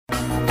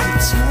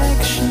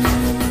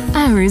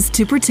Ours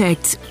to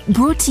Protect,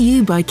 brought to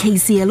you by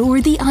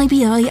KCLR, the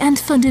IBI, and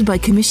funded by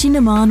Commission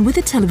Oman with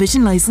a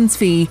television licence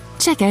fee.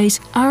 Check out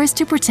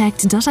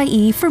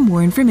ourstoprotect.ie for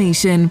more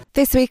information.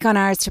 This week on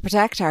Ours to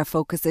Protect, our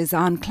focus is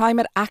on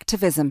climate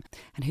activism.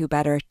 And who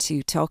better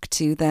to talk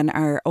to than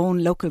our own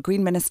local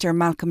Green Minister,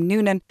 Malcolm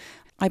Noonan.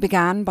 I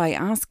began by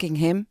asking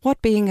him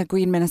what being a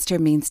Green Minister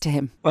means to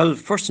him. Well,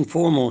 first and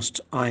foremost,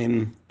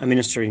 I'm a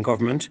minister in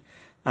government,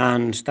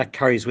 and that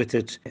carries with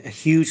it a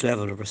huge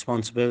level of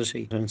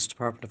responsibility. And it's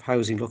Department of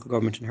Housing, Local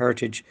Government and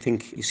Heritage. I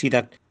think you see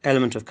that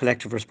element of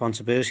collective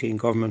responsibility in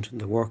government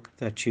and the work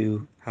that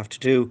you have to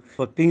do.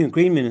 But being a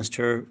Green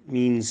Minister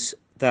means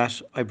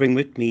that I bring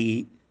with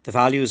me the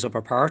values of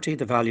our party,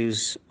 the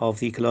values of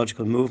the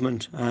ecological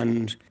movement,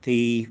 and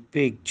the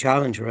big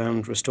challenge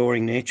around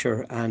restoring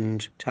nature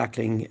and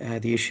tackling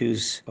the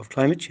issues of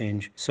climate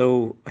change.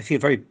 So I feel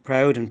very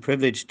proud and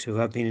privileged to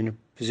have been in a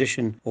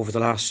position over the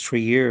last 3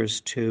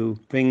 years to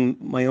bring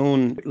my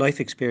own life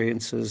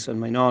experiences and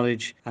my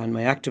knowledge and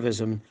my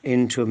activism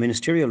into a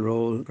ministerial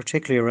role,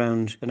 particularly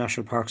around the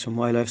National Parks and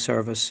Wildlife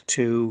Service,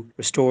 to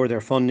restore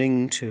their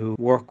funding, to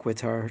work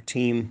with our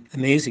team,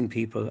 amazing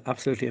people,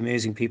 absolutely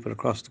amazing people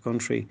across the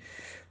country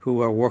who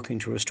are working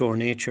to restore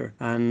nature.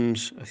 And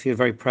I feel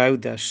very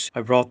proud that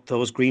I brought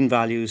those green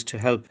values to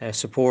help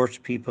support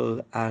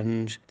people,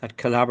 and that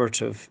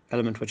collaborative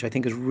element, which I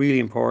think is really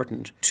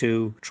important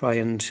to try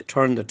and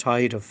turn the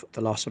tide of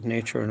the loss of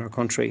nature in our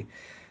country.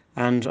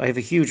 And I have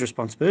a huge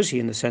responsibility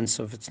in the sense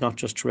of it's not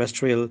just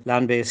terrestrial,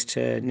 land-based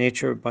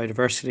nature,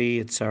 biodiversity,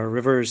 it's our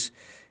rivers,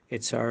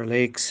 it's our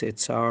lakes,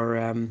 it's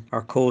our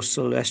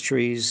coastal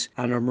estuaries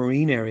and our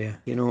marine area.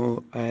 You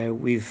know,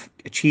 we've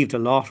achieved a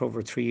lot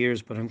over 3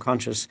 years, but I'm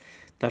conscious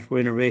that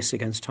we're in a race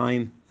against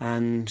time.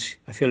 And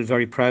I feel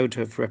very proud to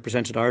have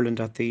represented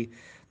Ireland at the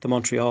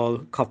Montreal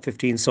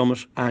COP15 summit,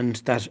 and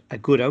that a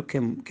good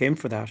outcome came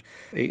for that.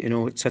 You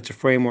know, it sets a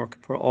framework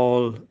for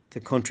all the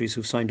countries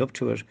who've signed up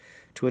to it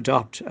to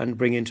adopt and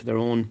bring into their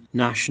own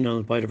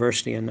national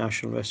biodiversity and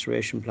national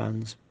restoration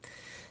plans.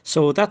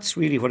 So that's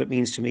really what it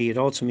means to me. It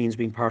also means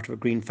being part of a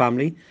green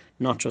family,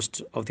 not just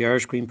of the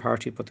Irish Green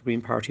Party, but the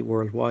Green Party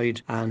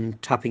worldwide,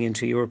 and tapping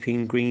into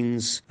European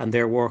Greens and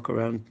their work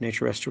around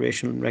nature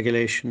restoration and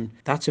regulation.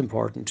 That's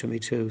important to me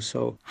too.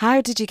 So, how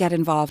did you get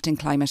involved in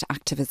climate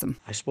activism?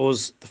 I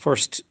suppose the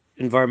first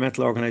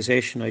environmental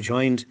organisation I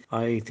joined,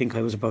 I think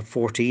I was about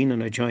 14,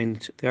 and I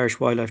joined the Irish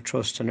Wildlife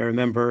Trust. And I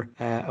remember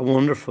a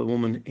wonderful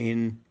woman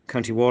in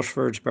County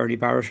Waterford, Bernie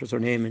Barrett was her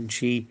name, and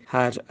she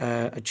had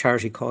a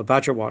charity called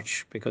Badger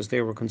Watch, because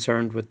they were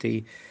concerned with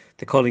the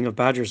culling of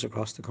badgers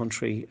across the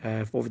country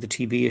over the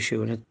TB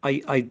issue. And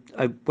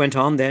I went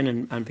on then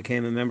and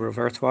became a member of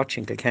Earthwatch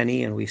in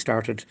Kilkenny, and we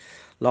started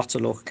lots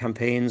of local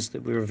campaigns.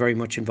 That we were very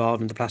much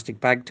involved in the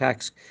plastic bag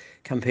tax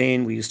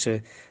campaign. We used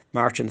to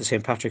march in the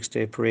St. Patrick's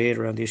Day parade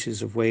around the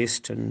issues of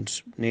waste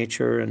and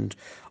nature and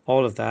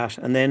all of that.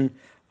 And then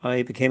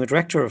I became a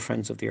director of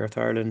Friends of the Earth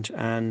Ireland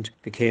and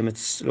became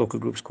its local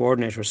groups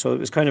coordinator. So it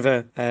was kind of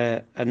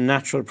a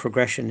natural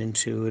progression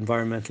into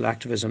environmental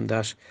activism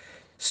that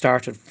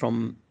started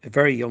from a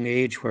very young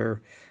age,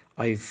 where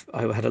I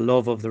had a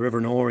love of the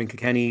River Nore in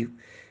Kilkenny,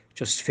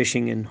 just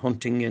fishing and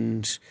hunting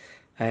and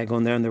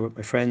going down there with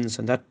my friends,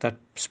 and that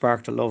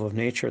sparked a love of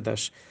nature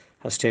that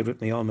has stayed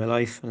with me all my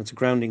life, and it's a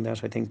grounding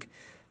that I think,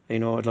 you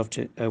know,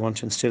 I want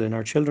to instill in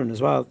our children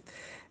as well.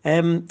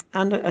 And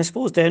I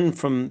suppose then,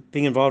 from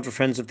being involved with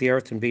Friends of the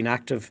Earth and being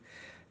active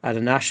at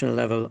a national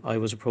level, I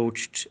was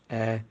approached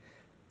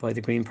by the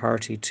Green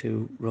Party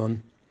to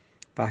run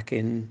back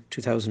in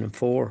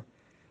 2004.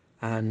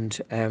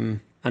 And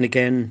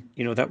again,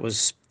 you know, that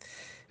was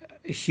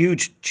a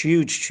huge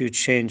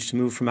change to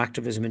move from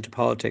activism into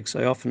politics.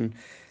 I often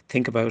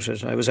think about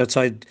it. I was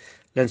outside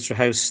Leinster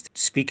House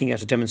speaking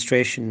at a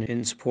demonstration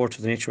in support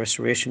of the nature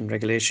restoration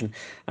regulation,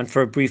 and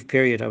for a brief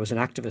period I was an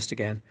activist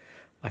again.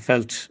 I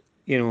felt,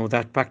 you know,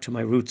 that back to my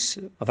roots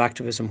of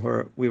activism,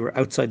 where we were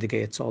outside the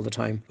gates all the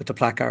time with the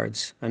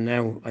placards, and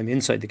now I'm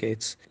inside the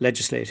gates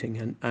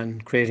legislating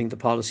and creating the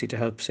policy to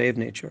help save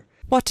nature.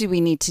 What do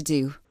we need to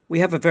do? We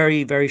have a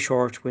very, very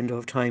short window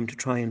of time to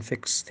try and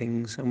fix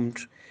things and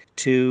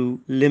to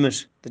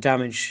limit the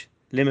damage,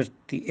 limit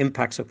the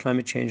impacts of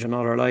climate change on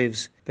all our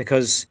lives.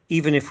 Because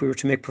even if we were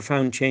to make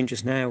profound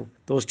changes now,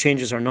 those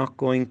changes are not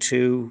going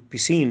to be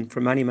seen for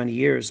many, many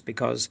years,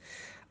 because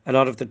a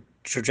lot of the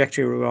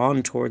trajectory we're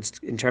on towards,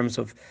 in terms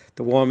of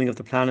the warming of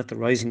the planet, the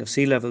rising of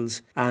sea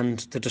levels, and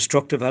the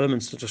destructive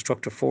elements, the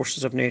destructive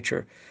forces of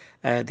nature,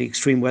 the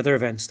extreme weather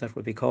events that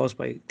will be caused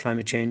by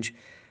climate change,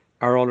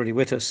 are already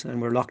with us, and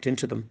we're locked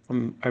into them.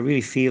 I really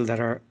feel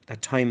that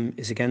that time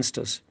is against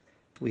us.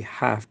 We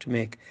have to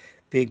make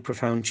big,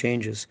 profound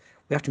changes.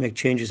 We have to make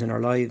changes in our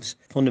lives,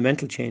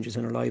 fundamental changes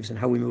in our lives, and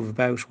how we move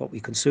about, what we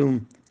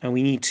consume. And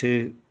we need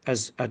to,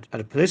 at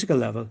a political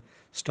level,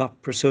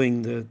 stop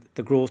pursuing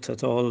the growth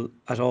at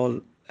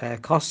all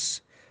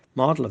costs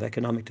model of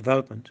economic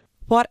development.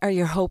 What are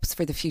your hopes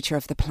for the future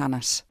of the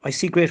planet? I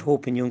see great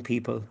hope in young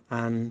people,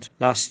 and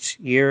last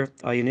year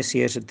I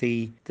initiated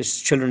the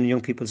Children and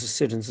Young People's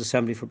Citizens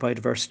Assembly for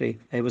Biodiversity.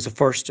 It was the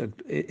first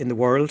in the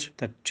world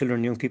that children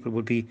and young people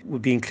would be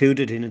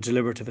included in a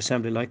deliberative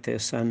assembly like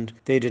this, and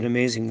they did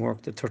amazing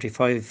work. The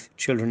 35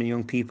 children and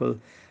young people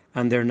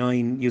and their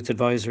 9 youth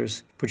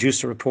advisors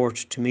produced a report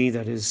to me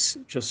that is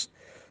just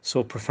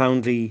so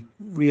profoundly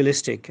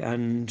realistic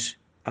and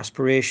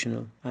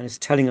aspirational, and it's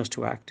telling us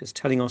to act. It's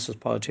telling us as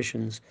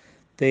politicians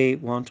they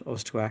want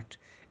us to act.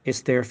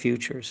 It's their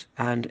futures.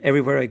 And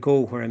everywhere I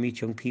go where I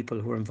meet young people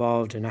who are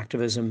involved in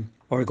activism,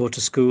 or I go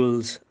to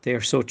schools, they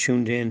are so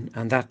tuned in,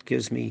 and that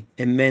gives me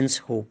immense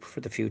hope for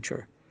the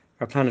future.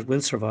 Our planet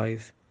will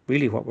survive.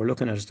 Really what we're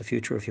looking at is the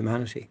future of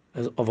humanity,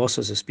 of us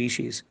as a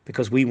species,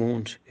 because we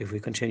won't if we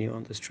continue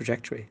on this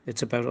trajectory.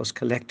 It's about us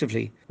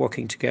collectively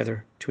working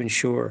together to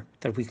ensure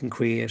that we can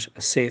create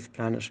a safe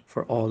planet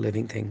for all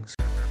living things.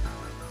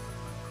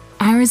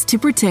 Ours to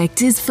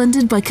Protect is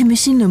funded by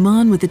Commission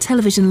Oman with a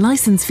television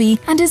licence fee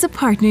and is a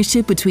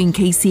partnership between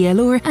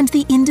KCLR and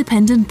the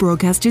Independent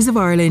Broadcasters of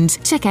Ireland.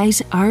 Check out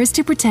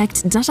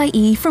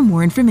ourstoprotect.ie for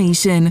more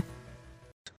information.